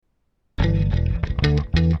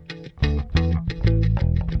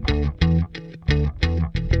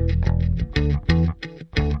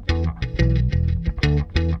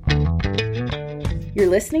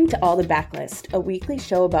listening to All the Backlist, a weekly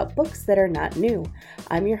show about books that are not new.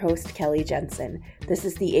 I'm your host, Kelly Jensen. This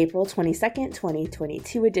is the April 22nd,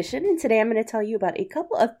 2022 edition, and today I'm going to tell you about a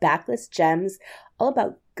couple of backlist gems all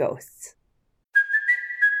about ghosts.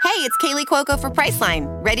 Hey, it's Kaylee Cuoco for Priceline.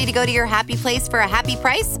 Ready to go to your happy place for a happy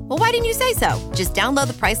price? Well, why didn't you say so? Just download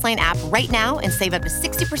the Priceline app right now and save up to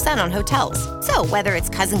 60% on hotels. So whether it's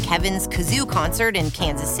Cousin Kevin's Kazoo Concert in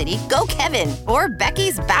Kansas City, go Kevin, or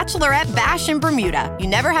Becky's Bachelorette Bash in Bermuda, you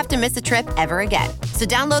never have to miss a trip ever again. So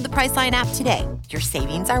download the Priceline app today. Your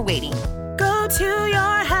savings are waiting. Go to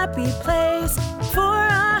your happy place for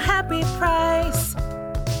a happy price.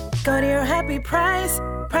 Go to your happy price,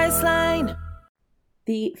 Priceline.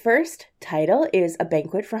 The first title is A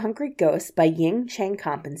Banquet for Hungry Ghosts by Ying Chang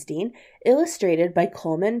Kompenstein, illustrated by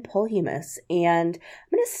Coleman Polhemus. And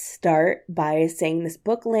I'm going to start by saying this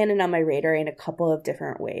book landed on my radar in a couple of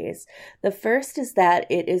different ways. The first is that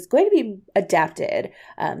it is going to be adapted.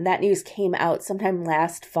 That news came out sometime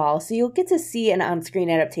last fall, so you'll get to see an on-screen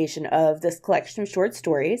adaptation of this collection of short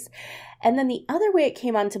stories. And then the other way it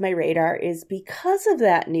came onto my radar is because of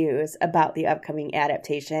that news about the upcoming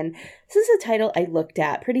adaptation. This is a title I looked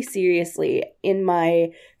at pretty seriously in my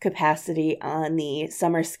capacity on the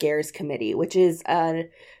Summer Scares Committee, which is a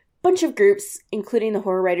bunch of groups, including the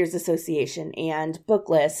Horror Writers Association and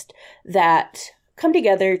Backlist, that come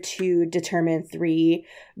together to determine 3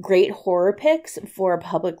 great horror picks for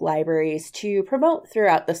public libraries to promote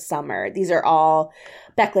throughout the summer. These are all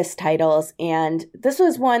backlist titles, and this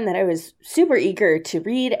was one that I was super eager to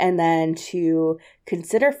read and then to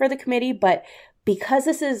consider for the committee, but because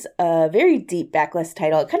this is a very deep backlist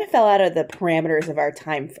title, it kind of fell out of the parameters of our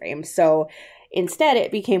time frame. So instead,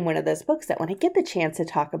 it became one of those books that when I get the chance to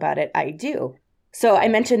talk about it, I do. So I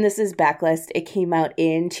mentioned this is Backlist. It came out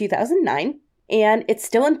in 2009. And it's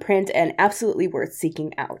still in print and absolutely worth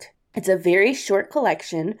seeking out. It's a very short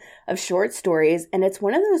collection of short stories, and it's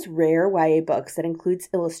one of those rare YA books that includes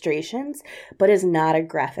illustrations, but is not a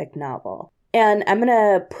graphic novel. And I'm going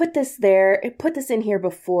to put this in here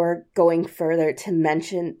before going further to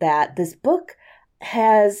mention that this book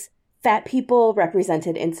has fat people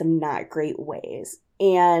represented in some not great ways.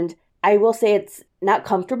 And I will say it's not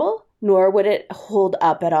comfortable, nor would it hold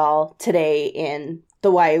up at all today in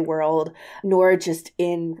the YA world, nor just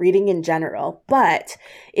in reading in general. But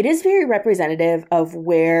it is very representative of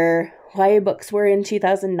where YA books were in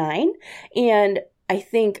 2009. And I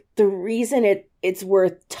think the reason it's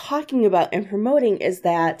worth talking about and promoting is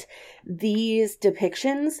that these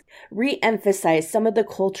depictions re-emphasize some of the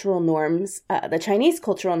cultural norms, the Chinese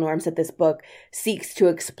cultural norms that this book seeks to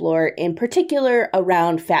explore, in particular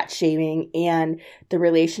around fat shaming and the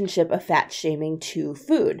relationship of fat shaming to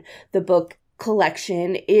food. The book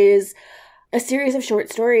collection is a series of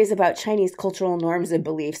short stories about Chinese cultural norms and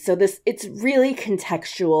beliefs. So it's really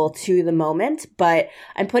contextual to the moment, but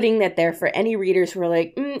I'm putting that there for any readers who are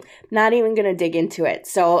like, not even going to dig into it.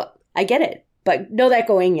 So I get it, but know that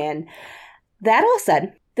going in. That all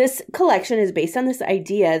said, this collection is based on this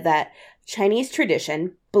idea that Chinese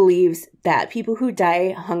tradition believes that people who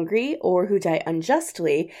die hungry or who die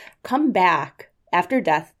unjustly come back after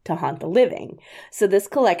death to haunt the living. So this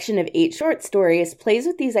collection of 8 short stories plays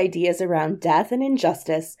with these ideas around death and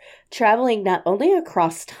injustice, traveling not only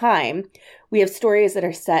across time. We have stories that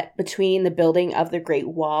are set between the building of the Great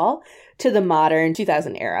Wall to the modern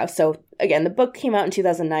 2000 era. So again, the book came out in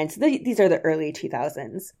 2009, so these are the early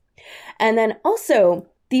 2000s. And then also,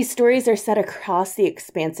 these stories are set across the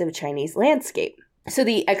expansive Chinese landscape. So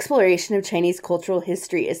the exploration of Chinese cultural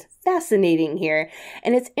history is fascinating here,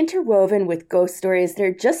 and it's interwoven with ghost stories that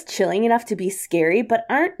are just chilling enough to be scary, but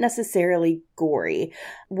aren't necessarily gory.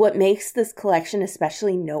 What makes this collection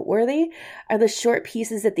especially noteworthy are the short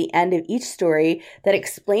pieces at the end of each story that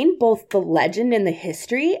explain both the legend and the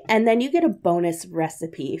history, and then you get a bonus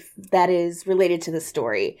recipe that is related to the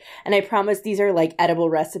story. And I promise these are like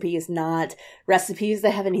edible recipes, not recipes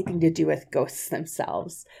that have anything to do with ghosts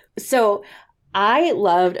themselves. So I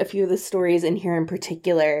loved a few of the stories in here in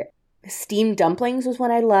particular. Steamed dumplings was one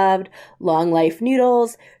I loved, long life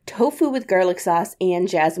noodles, tofu with garlic sauce, and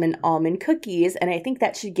jasmine almond cookies. And I think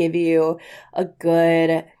that should give you a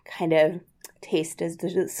good kind of taste as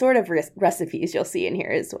the sort of recipes you'll see in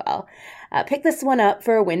here as well. Pick this one up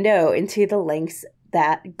for a window into the lengths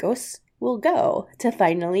that ghosts will go to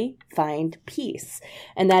finally find peace.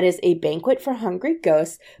 And that is A Banquet for Hungry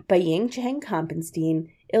Ghosts by Ying Chang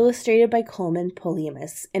Kompenstein, illustrated by Coleman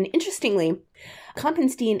Polimus. And interestingly,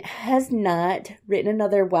 Kompenstein has not written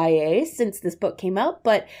another YA since this book came out,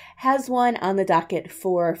 but has one on the docket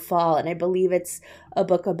for fall. And I believe it's a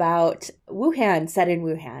book about Wuhan, set in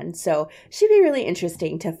Wuhan. So should be really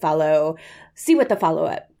interesting to see what the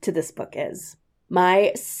follow-up to this book is.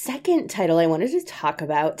 My second title I wanted to talk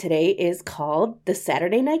about today is called The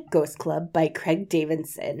Saturday Night Ghost Club by Craig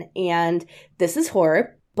Davidson. And this is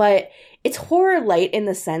horror, but it's horror light in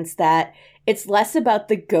the sense that it's less about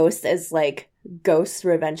the ghosts as like ghosts,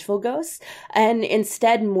 revengeful ghosts, and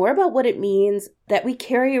instead more about what it means that we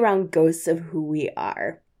carry around ghosts of who we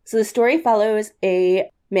are. So the story follows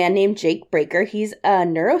a man named Jake Breaker. He's a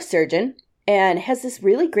neurosurgeon and has this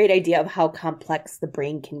really great idea of how complex the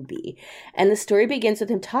brain can be. And the story begins with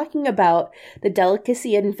him talking about the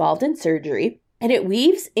delicacy involved in surgery, and it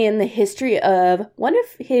weaves in the history of one of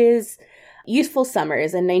his youthful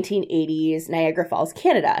summers in 1980s Niagara Falls,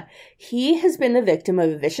 Canada. He has been the victim of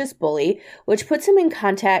a vicious bully, which puts him in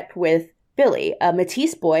contact with Billy, a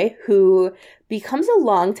Matisse boy who becomes a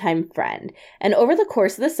longtime friend. And over the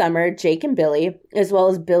course of the summer, Jake and Billy, as well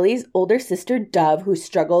as Billy's older sister Dove, who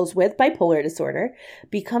struggles with bipolar disorder,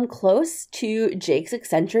 become close to Jake's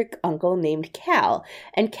eccentric uncle named Cal.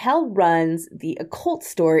 And Cal runs the occult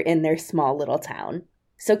store in their small little town.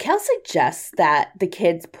 So Cal suggests that the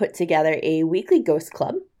kids put together a weekly ghost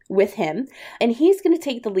club with him, and he's going to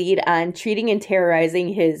take the lead on treating and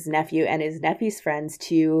terrorizing his nephew and his nephew's friends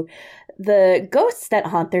to the ghosts that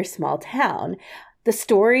haunt their small town. The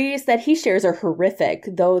stories that he shares are horrific,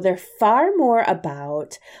 though they're far more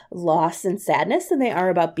about loss and sadness than they are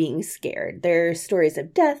about being scared. They're stories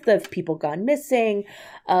of death, of people gone missing,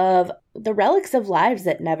 of the relics of lives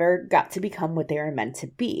that never got to become what they were meant to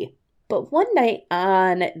be. But one night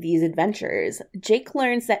on these adventures, Jake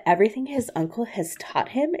learns that everything his uncle has taught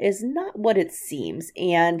him is not what it seems,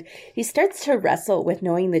 and he starts to wrestle with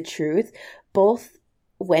knowing the truth, both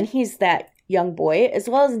when he's that young boy as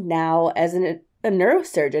well as now as a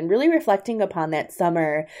neurosurgeon, really reflecting upon that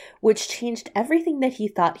summer, which changed everything that he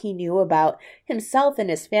thought he knew about himself and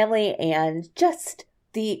his family and just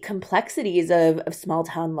the complexities of small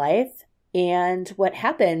town life and what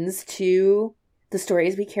happens to the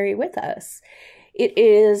stories we carry with us. It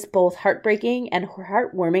is both heartbreaking and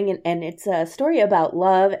heartwarming, and it's a story about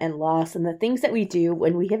love and loss and the things that we do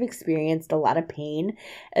when we have experienced a lot of pain,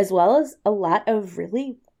 as well as a lot of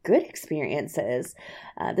really good experiences.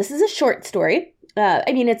 This is a short story.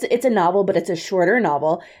 It's a novel, but it's a shorter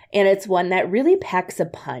novel, and it's one that really packs a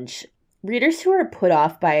punch. Readers who are put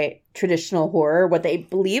off by traditional horror, what they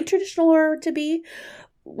believe traditional horror to be,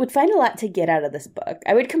 would find a lot to get out of this book.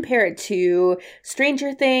 I would compare it to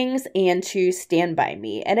Stranger Things and to Stand By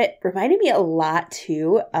Me. And it reminded me a lot,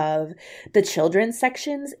 too, of the children's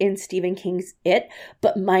sections in Stephen King's It,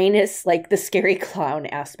 but minus, like, the scary clown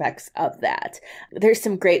aspects of that. There's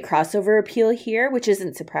some great crossover appeal here, which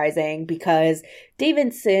isn't surprising because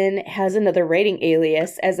Davidson has another writing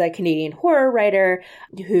alias as a Canadian horror writer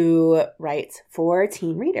who writes for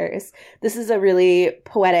teen readers. This is a really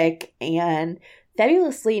poetic and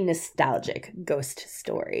fabulously nostalgic ghost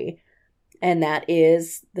story, and that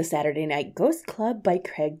is The Saturday Night Ghost Club by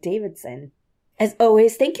Craig Davidson. As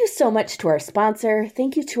always, thank you so much to our sponsor,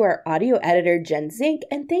 thank you to our audio editor, Jen Zink,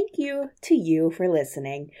 and thank you to you for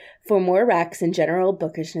listening. For more racks and general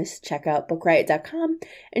bookishness, check out bookriot.com,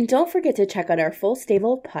 and don't forget to check out our full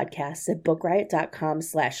stable of podcasts at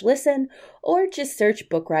bookriot.com/listen, or just search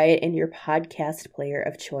Book Riot in your podcast player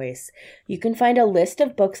of choice. You can find a list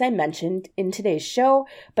of books I mentioned in today's show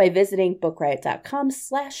by visiting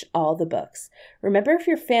bookriot.com/allthebooks. Remember, if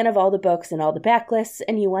you're a fan of all the books and all the backlists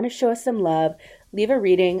and you want to show us some love, leave a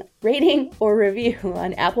rating, or review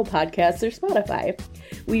on Apple Podcasts or Spotify.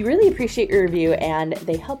 We really appreciate your review, and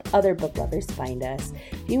they help other book lovers find us.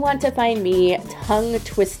 If you want to find me,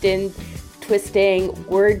 tongue-twisting,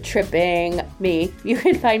 word-tripping me, you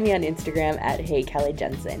can find me on Instagram at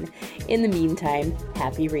HeyKellyJensen. In the meantime,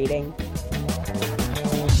 happy reading.